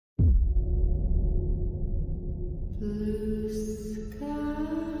In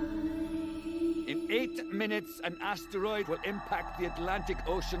 8 minutes, an asteroid will impact the Atlantic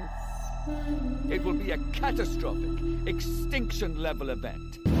Ocean. It will be a catastrophic, extinction-level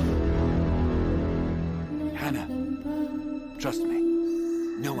event. Hannah, trust me,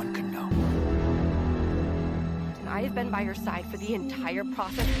 no one can know. And I have been by your side for the entire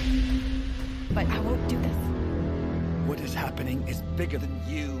process, but I won't do this. What is happening is bigger than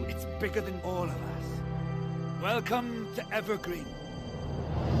you. It's bigger than all of us. Welcome to Evergreen.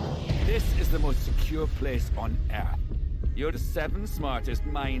 This is the most secure place on Earth. You're the 7 smartest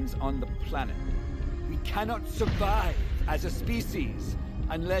minds on the planet. We cannot survive as a species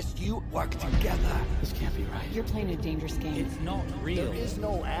unless you work together. This can't be right. You're playing a dangerous game. It's not real. There is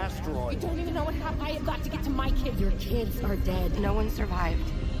no asteroid. You don't even know what happened. I have got to get to my kids. Your kids are dead. No one survived.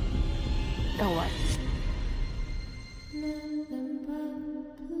 No one. Nothing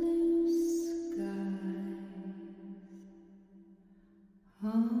but blue skies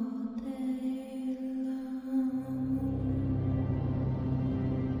all day.